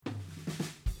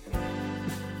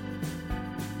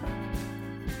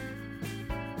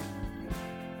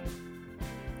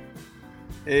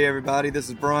Hey everybody, this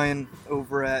is Brian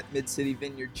over at Mid-City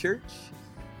Vineyard Church.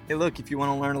 Hey look, if you want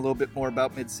to learn a little bit more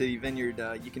about Mid-City Vineyard,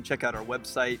 you can check out our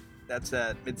website. That's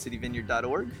at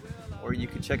midcityvineyard.org, or you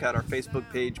can check out our Facebook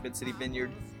page, Mid-City Vineyard.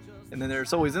 And then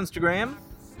there's always Instagram,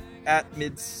 at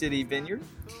Mid-City Vineyard.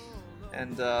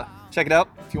 And check it out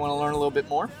if you want to learn a little bit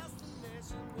more.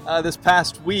 This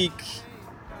past week,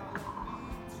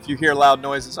 if you hear loud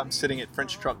noises, I'm sitting at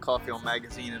French Truck Coffee on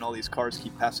Magazine and all these cars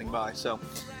keep passing by.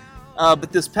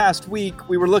 But this past week,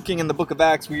 we were looking in the book of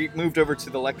Acts. We moved over to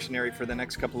the lectionary for the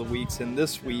next couple of weeks. And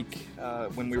this week,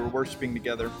 when we were worshiping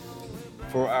together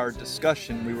for our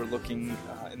discussion, we were looking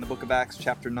in the book of Acts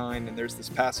chapter 9. And there's this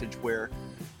passage where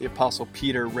the Apostle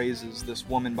Peter raises this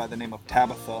woman by the name of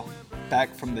Tabitha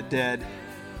back from the dead.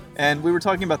 And we were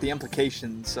talking about the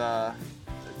implications,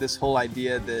 this whole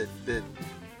idea that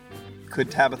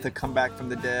could Tabitha come back from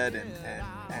the dead,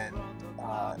 and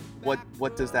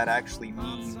what does that actually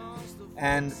mean?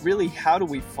 And really, how do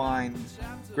we find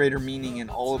greater meaning in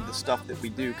all of the stuff that we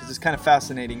do? Because it's kind of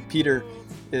fascinating. Peter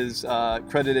is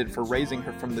credited for raising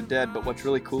her from the dead, but what's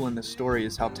really cool in this story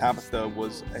is how Tabitha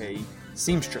was a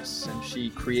seamstress, and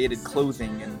she created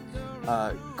clothing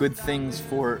and good things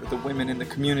for the women in the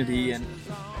community. And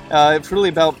it's really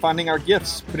about finding our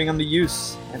gifts, putting them to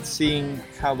use, and seeing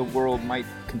how the world might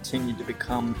continue to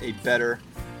become a better,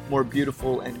 more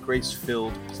beautiful, and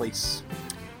grace-filled place.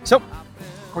 So,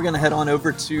 we're going to head on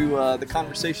over to the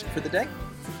conversation for the day.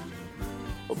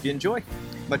 Hope you enjoy.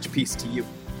 Much peace to you.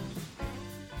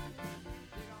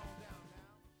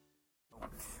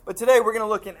 But today we're going to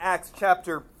look in Acts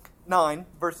chapter 9,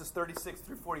 verses 36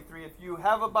 through 43. If you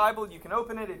have a Bible, you can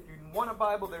open it. If you want a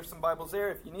Bible, there's some Bibles there.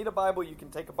 If you need a Bible, you can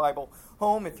take a Bible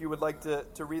home if you would like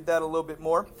to read that a little bit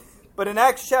more. But in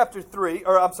Acts chapter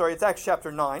it's Acts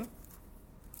chapter 9.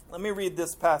 Let me read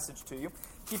this passage to you.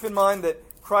 Keep in mind that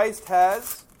Christ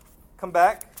has come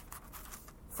back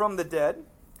from the dead.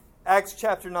 Acts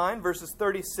chapter 9, verses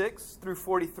 36 through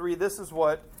 43. This is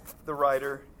what the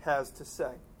writer has to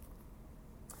say.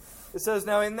 It says,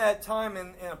 "Now in that time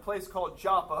in a place called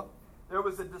Joppa, there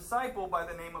was a disciple by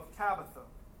the name of Tabitha.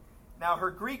 Now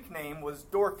her Greek name was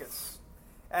Dorcas.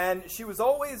 And she was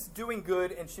always doing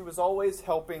good, and she was always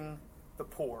helping the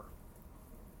poor.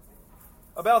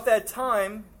 About that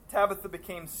time, Tabitha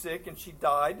became sick, and she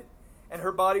died, and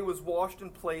her body was washed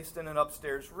and placed in an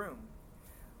upstairs room.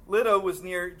 Lydda was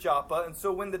near Joppa, and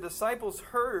so when the disciples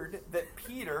heard that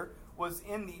Peter was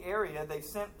in the area, they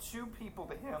sent 2 people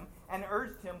to him and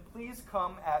urged him, 'Please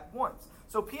come at once.'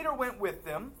 So Peter went with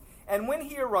them, and when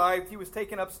he arrived, he was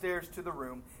taken upstairs to the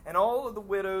room, and all of the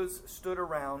widows stood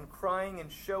around, crying and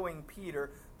showing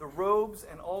Peter the robes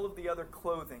and all of the other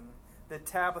clothing that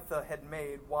Tabitha had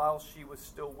made while she was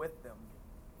still with them.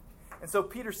 And so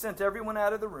Peter sent everyone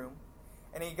out of the room,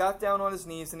 and he got down on his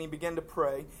knees and he began to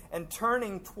pray. And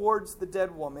turning towards the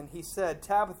dead woman, he said,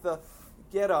 'Tabitha,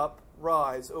 get up,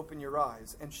 rise, open your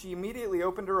eyes.' And she immediately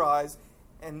opened her eyes,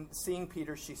 and seeing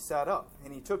Peter, she sat up.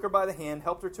 And he took her by the hand,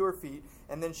 helped her to her feet,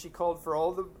 and then he called for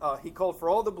all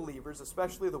the believers,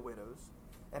 especially the widows,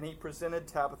 and he presented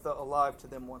Tabitha alive to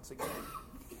them once again.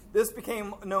 This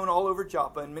became known all over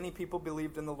Joppa, and many people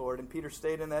believed in the Lord, and Peter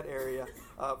stayed in that area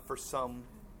for some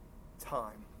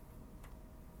time."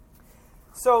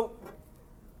 So,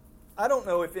 I don't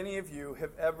know if any of you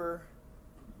have ever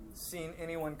seen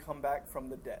anyone come back from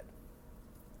the dead.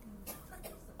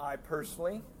 I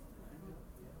personally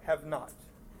have not.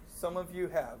 Some of you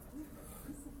have.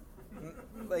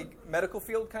 Like medical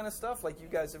field kind of stuff? Like you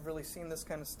guys have really seen this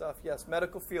kind of stuff? Yes,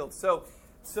 medical field.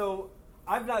 So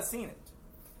I've not seen it.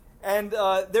 And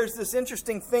there's this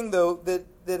interesting thing, though,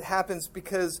 that happens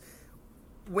because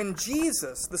when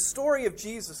Jesus, the story of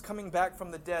Jesus coming back from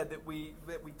the dead that we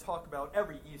talk about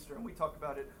every Easter, and we talk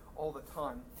about it all the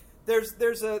time, there's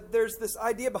this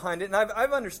idea behind it, and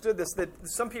I've understood this, that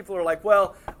some people are like,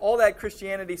 well, all that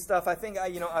Christianity stuff, I think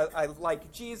I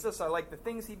like Jesus, I like the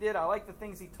things he did, I like the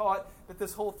things he taught, but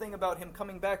this whole thing about him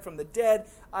coming back from the dead,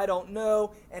 I don't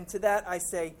know. And to that I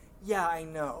say, yeah, I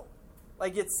know.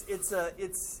 Like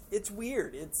it's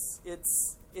weird.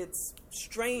 It's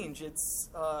strange.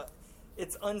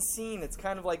 It's unseen. It's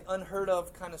kind of like unheard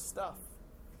of kind of stuff.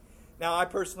 Now, I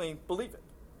personally believe it.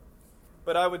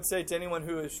 But I would say to anyone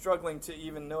who is struggling to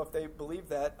even know if they believe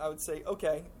that, I would say,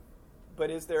 okay,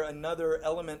 but is there another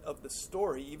element of the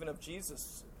story, even of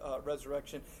Jesus'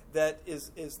 resurrection, that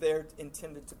is there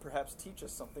intended to perhaps teach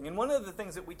us something? And one of the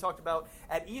things that we talked about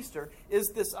at Easter is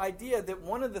this idea that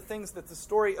one of the things that the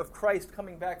story of Christ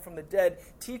coming back from the dead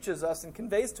teaches us and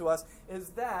conveys to us is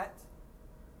that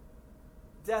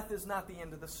death is not the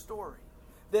end of the story.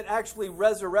 that actually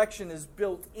resurrection is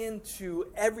built into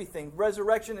everything.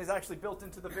 Resurrection is actually built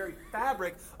into the very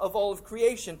fabric of all of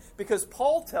creation, because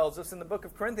Paul tells us in the book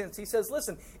of Corinthians, he says,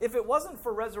 listen, if it wasn't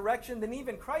for resurrection, then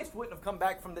even Christ wouldn't have come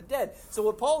back from the dead. So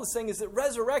what Paul is saying is that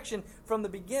resurrection, from the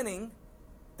beginning,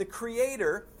 the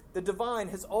Creator, the divine,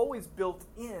 has always built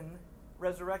in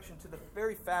resurrection to the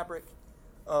very fabric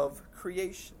of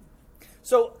creation.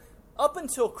 So up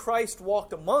until Christ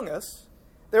walked among us,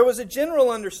 there was a general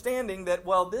understanding that,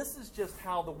 well, this is just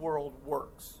how the world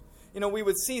works. You know, we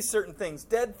would see certain things.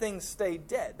 Dead things stay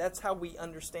dead. That's how we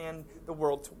understand the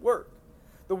world to work.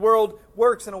 The world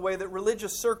works in a way that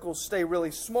religious circles stay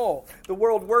really small. The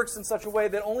world works in such a way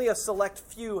that only a select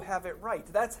few have it right.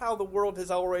 That's how the world has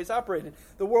always operated.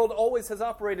 The world always has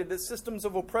operated that systems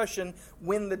of oppression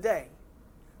win the day.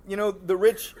 You know, the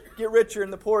rich get richer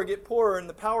and the poor get poorer, and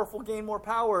the powerful gain more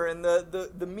power, and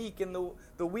the meek and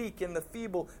the weak and the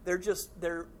feeble,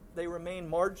 they remain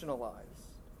marginalized.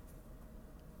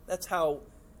 That's how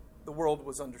the world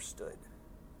was understood.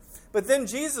 But then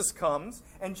Jesus comes,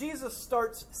 and Jesus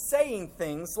starts saying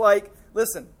things like,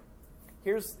 listen,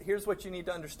 here's what you need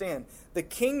to understand. The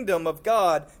kingdom of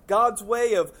God, God's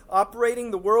way of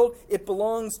operating the world, it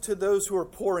belongs to those who are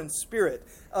poor in spirit.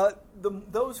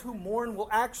 Those who mourn will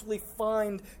actually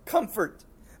find comfort.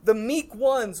 The meek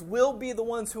ones will be the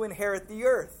ones who inherit the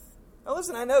earth. Now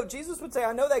listen, I know Jesus would say,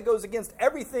 I know that goes against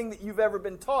everything that you've ever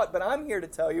been taught, but I'm here to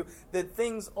tell you that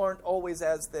things aren't always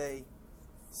as they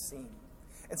seem.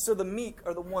 And so the meek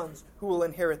are the ones who will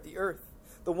inherit the earth.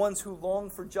 The ones who long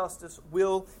for justice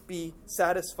will be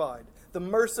satisfied. The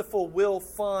merciful will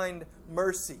find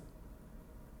mercy.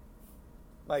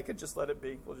 Micah, just let it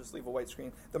be. We'll just leave a white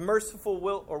screen. The merciful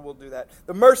will, or we'll do that.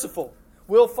 The merciful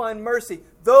will find mercy.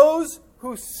 Those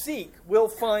who seek will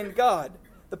find God.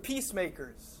 The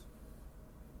peacemakers.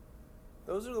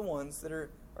 Those are the ones that are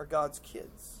God's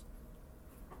kids.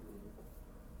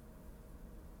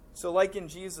 So like in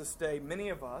Jesus' day, many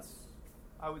of us,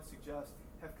 I would suggest,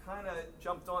 have kind of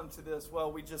jumped onto this,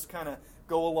 well, we just kind of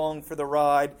go along for the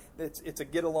ride. It's a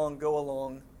get along, go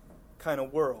along kind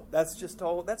of world.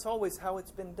 That's always how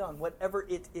it's been done, whatever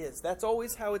it is. That's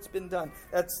always how it's been done.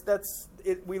 That's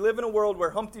it. We live in a world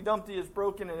where Humpty Dumpty is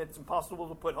broken and it's impossible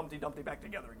to put Humpty Dumpty back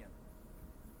together again.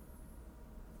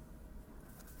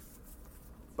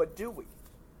 But do we?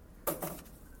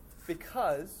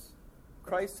 Because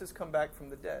Christ has come back from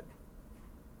the dead.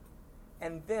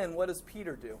 And then what does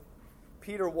Peter do?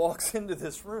 Peter walks into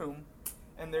this room,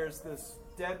 and there's this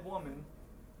dead woman,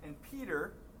 and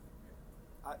Peter,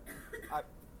 I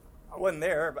wasn't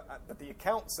there, but the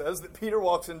account says that Peter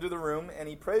walks into the room, and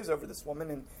he prays over this woman,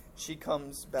 and she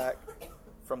comes back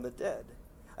from the dead.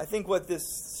 I think what this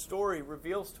story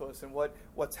reveals to us and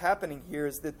what's happening here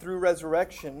is that through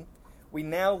resurrection, we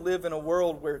now live in a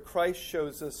world where Christ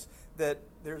shows us that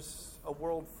there's a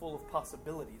world full of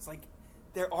possibilities. Like,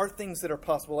 there are things that are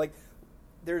possible. Like,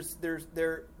 there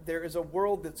is a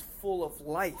world that's full of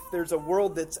life. There's a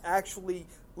world that's actually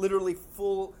literally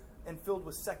full and filled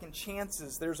with second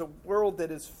chances. There's a world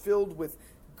that is filled with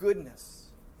goodness.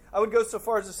 I would go so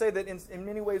far as to say that in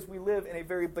many ways we live in a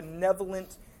very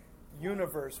benevolent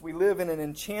universe. We live in an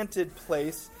enchanted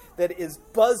place that is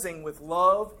buzzing with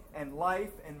love and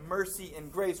life and mercy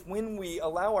and grace when we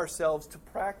allow ourselves to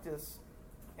practice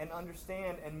and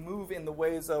understand and move in the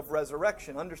ways of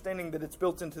resurrection, understanding that it's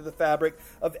built into the fabric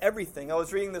of everything. I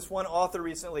was reading this one author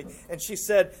recently, and she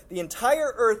said, the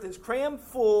entire earth is crammed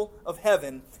full of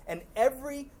heaven, and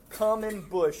every common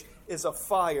bush is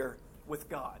afire with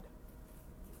God.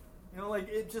 You know, like,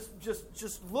 it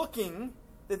just looking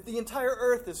that the entire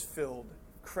earth is filled,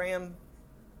 crammed,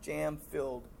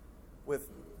 jam-filled with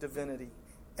divinity,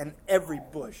 and every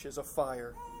bush is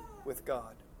afire with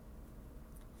God.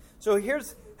 So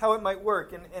here's how it might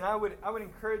work, and I would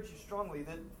encourage you strongly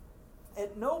that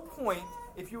at no point,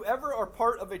 if you ever are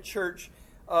part of a church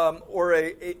or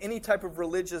any type of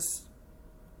religious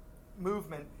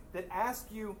movement that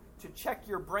asks you to check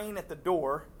your brain at the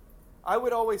door, I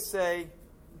would always say,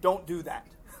 don't do that.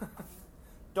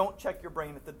 Don't check your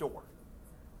brain at the door.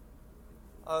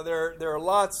 There are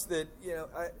lots that,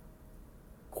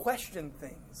 question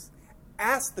things.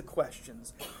 Ask the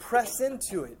questions. Press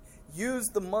into it. Use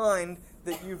the mind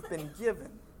that you've been given.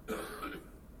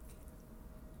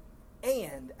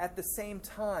 And at the same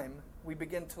time, we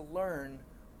begin to learn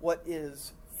what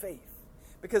is faith.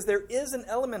 Because there is an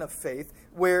element of faith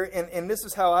where, and this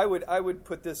is how I would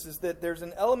put this, is that there's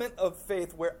an element of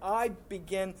faith where I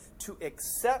begin to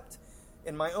accept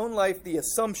in my own life the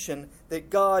assumption that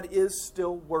God is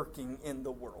still working in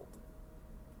the world.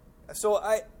 So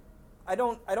I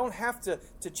don't have to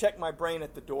check my brain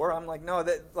at the door. I'm like, no,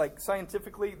 that like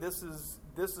scientifically this is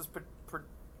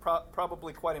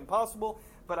probably quite impossible.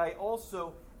 But I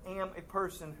also am a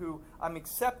person who I'm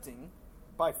accepting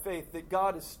by faith that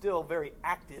God is still very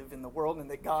active in the world, and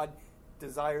that God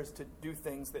desires to do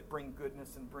things that bring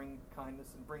goodness and bring kindness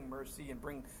and bring mercy and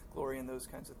bring glory and those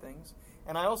kinds of things.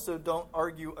 And I also don't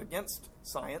argue against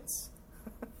science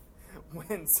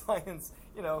when science,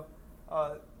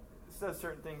 says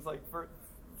certain things. Like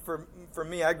for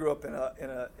me, I grew up in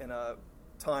a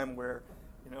time where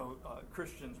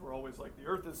Christians were always like, the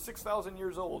earth is 6,000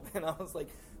 years old, and I was like,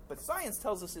 but science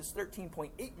tells us it's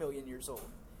 13.8 million years old,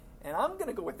 and I'm going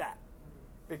to go with that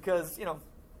because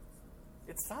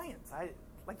it's science.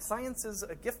 Science is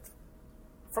a gift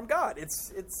from God.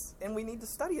 It's and we need to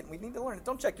study it and we need to learn it.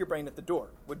 Don't check your brain at the door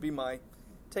would be my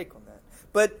take on that.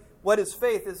 But what is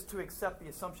faith is to accept the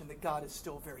assumption that God is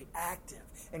still very active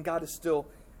and God is still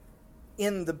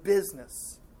in the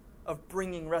business of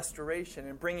bringing restoration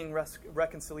and bringing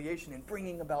reconciliation and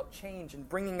bringing about change and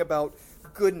bringing about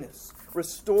goodness,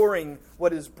 restoring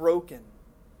what is broken.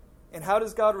 And how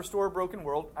does God restore a broken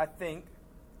world? I think,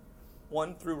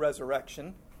 one, through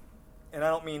resurrection. And I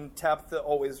don't mean Tabitha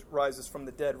always rises from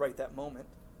the dead right that moment.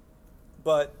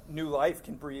 But new life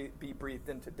can be breathed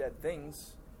into dead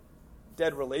things.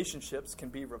 Dead relationships can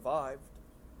be revived.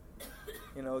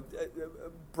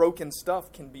 Broken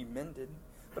stuff can be mended.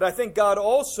 But I think God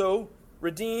also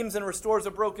redeems and restores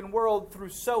a broken world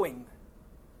through sowing.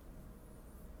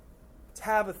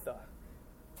 Tabitha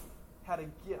had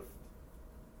a gift.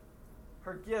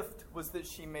 Her gift was that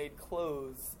she made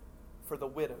clothes for the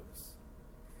widows.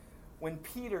 When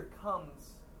Peter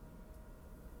comes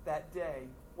that day,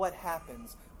 what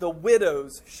happens? The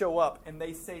widows show up and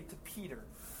they say to Peter,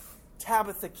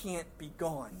 Tabitha can't be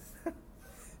gone.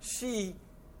 She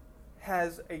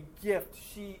has a gift.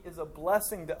 She is a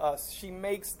blessing to us. She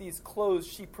makes these clothes.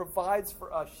 She provides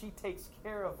for us. She takes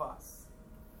care of us.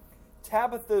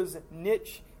 Tabitha's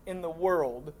niche in the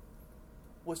world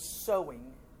was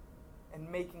sewing and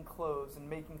making clothes and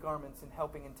making garments and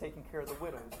helping and taking care of the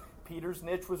widows. Peter's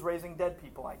niche was raising dead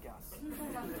people, I guess.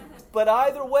 But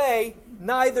either way,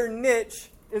 neither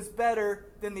niche is better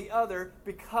than the other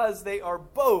because they are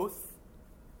both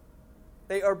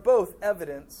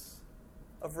evidence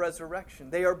of resurrection.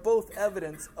 They are both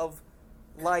evidence of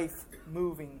life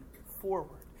moving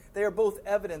forward. They are both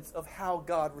evidence of how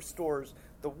God restores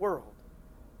the world.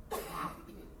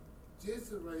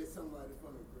 Jesus raised somebody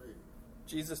from the grave.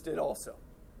 Jesus did also.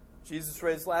 Jesus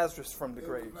raised Lazarus from the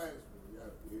grave. Yeah,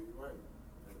 you're right.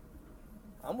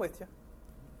 I'm with you.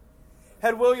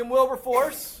 Had William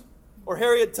Wilberforce or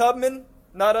Harriet Tubman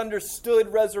not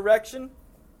understood resurrection,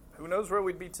 who knows where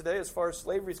we'd be today as far as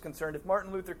slavery is concerned. If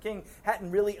Martin Luther King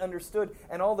hadn't really understood,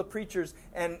 and all the preachers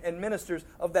and ministers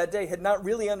of that day had not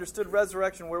really understood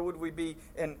resurrection, where would we be?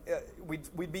 And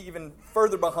we'd be even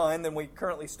further behind than we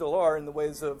currently still are in the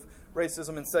ways of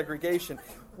racism and segregation.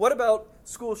 What about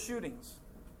school shootings?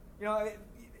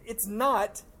 It's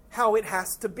not how it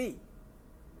has to be.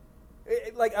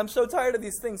 I'm so tired of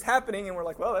these things happening, and we're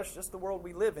like, well, that's just the world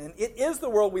we live in. It is the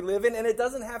world we live in, and it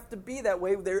doesn't have to be that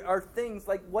way. There are things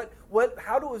like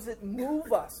how does it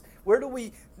move us? Where do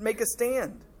we make a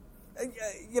stand?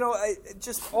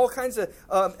 Just all kinds of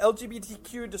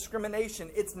LGBTQ discrimination.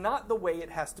 It's not the way it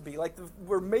has to be.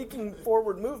 We're making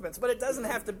forward movements, but it doesn't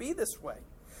have to be this way.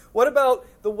 What about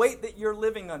the weight that you're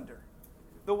living under?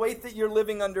 The weight that you're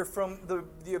living under from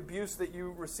the abuse that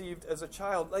you received as a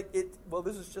child.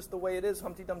 This is just the way it is.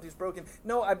 Humpty Dumpty's broken.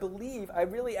 No, I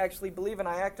really actually believe, and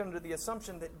I act under the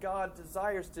assumption that God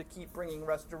desires to keep bringing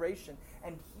restoration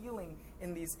and healing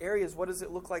in these areas. What does it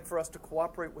look like for us to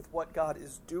cooperate with what God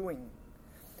is doing?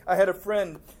 I had a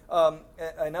friend,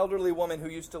 an elderly woman who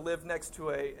used to live next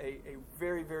to a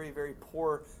very, very, very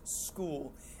poor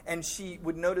school. And she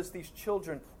would notice these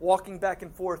children walking back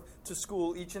and forth to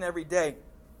school each and every day.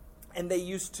 And they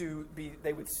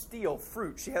would steal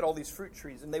fruit. She had all these fruit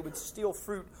trees, and they would steal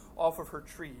fruit off of her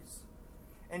trees.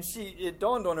 And it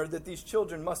dawned on her that these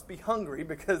children must be hungry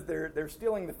because they're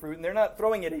stealing the fruit, and they're not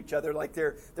throwing at each other like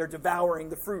they're devouring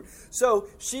the fruit. So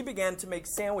she began to make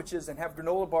sandwiches and have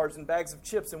granola bars and bags of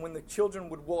chips, and when the children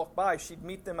would walk by, she'd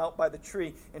meet them out by the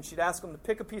tree, and she'd ask them to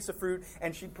pick a piece of fruit,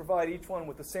 and she'd provide each one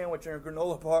with a sandwich and a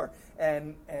granola bar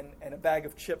and a bag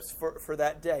of chips for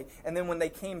that day. And then when they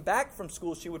came back from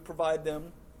school, she would provide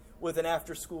them with an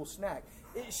after-school snack.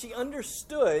 She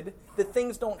understood that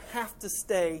things don't have to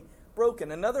stay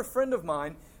broken. Another friend of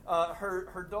mine,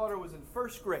 her daughter was in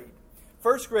first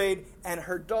grade, and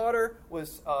her daughter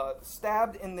was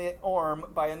stabbed in the arm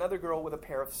by another girl with a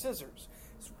pair of scissors.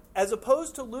 as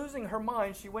opposed to losing her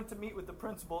mind, she went to meet with the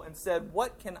principal and said,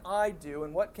 what can I do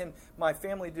and what can my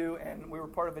family do? And we were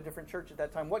part of a different church at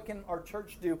that time. What can our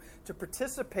church do to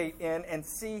participate in and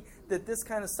see that this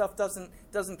kind of stuff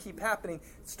doesn't keep happening?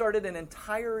 Started an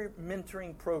entire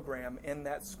mentoring program in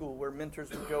that school where mentors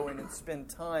would go in and spend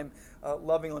time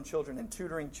loving on children and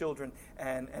tutoring children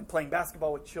and playing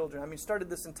basketball with children. I mean, started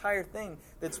this entire thing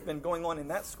that's been going on in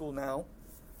that school now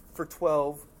for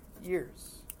 12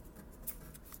 years.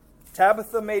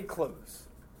 Tabitha made clothes.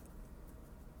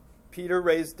 Peter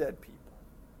raised dead people.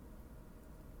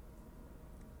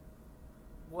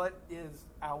 What is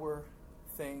our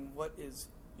thing? What is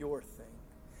your thing?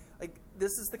 Like,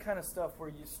 this is the kind of stuff where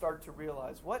you start to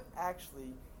realize what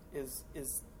actually is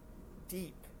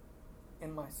deep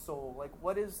in my soul. Like,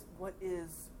 what is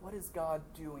God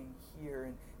doing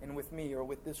here and with me or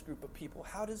with this group of people?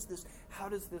 How does this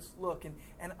look?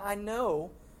 And I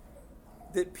know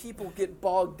that people get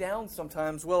bogged down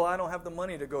sometimes. Well, I don't have the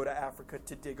money to go to Africa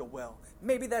to dig a well.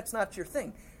 Maybe that's not your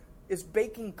thing. Is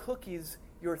baking cookies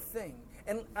your thing?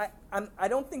 And I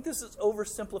don't think this is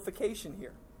oversimplification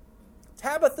here.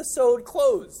 Tabitha sewed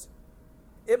clothes.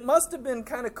 It must have been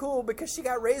kind of cool because she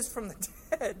got raised from the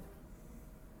dead.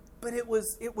 But it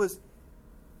was.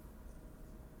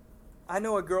 I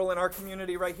know a girl in our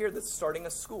community right here that's starting a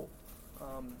school.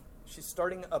 She's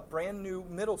starting a brand new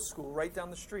middle school right down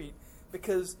the street.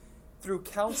 Because through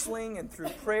counseling and through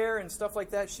prayer and stuff like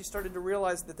that, she started to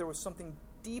realize that there was something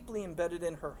deeply embedded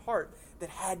in her heart that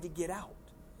had to get out.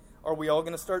 Are we all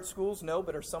going to start schools? No,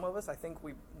 but are some of us? I think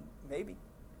maybe.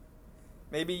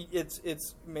 Maybe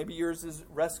maybe yours is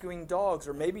rescuing dogs,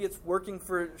 or maybe it's working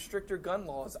for stricter gun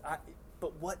laws.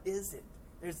 But what is it?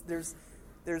 There's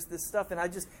this stuff, and I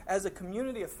just, as a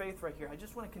community of faith right here, I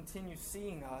just want to continue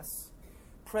seeing us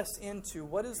press into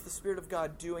what is the Spirit of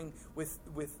God doing with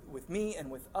me and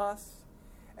with us.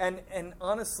 And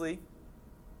honestly,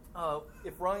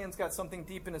 if Ryan's got something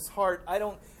deep in his heart, I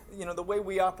don't, the way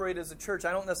we operate as a church,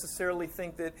 I don't necessarily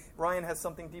think that Ryan has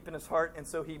something deep in his heart and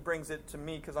so he brings it to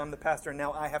me because I'm the pastor and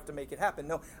now I have to make it happen.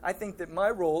 No, I think that my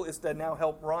role is to now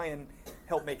help Ryan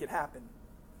help make it happen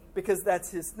because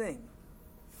that's his thing.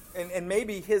 And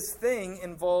maybe his thing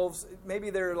involves, maybe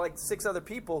there are like 6 other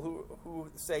people who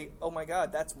say, oh my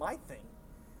God, that's my thing.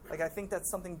 Like, I think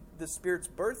that's something the Spirit's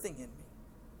birthing in me.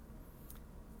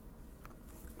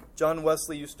 John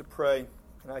Wesley used to pray,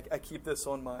 and I keep this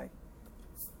on my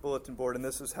bulletin board, and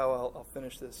this is how I'll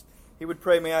finish this. He would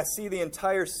pray, may I see the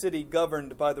entire city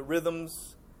governed by the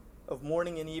rhythms of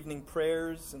morning and evening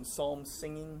prayers and psalm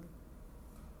singing.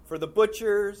 For the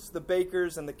butchers, the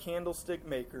bakers, and the candlestick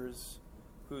makers,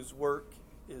 whose work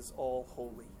is all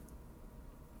holy.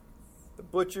 The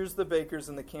butchers, the bakers,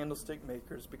 and the candlestick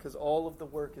makers, because all of the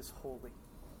work is holy.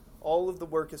 All of the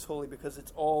work is holy because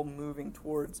it's all moving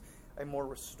towards a more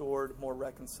restored, more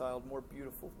reconciled, more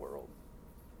beautiful world.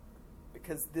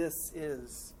 Because this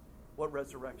is what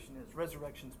resurrection is.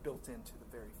 Resurrection is built into the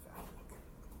very fabric.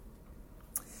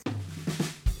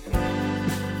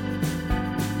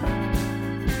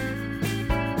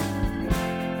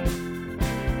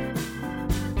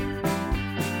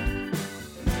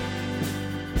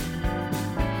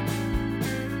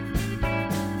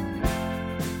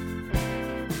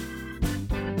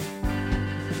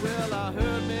 Well, I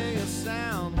heard me a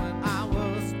sound when I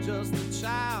was just a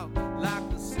child.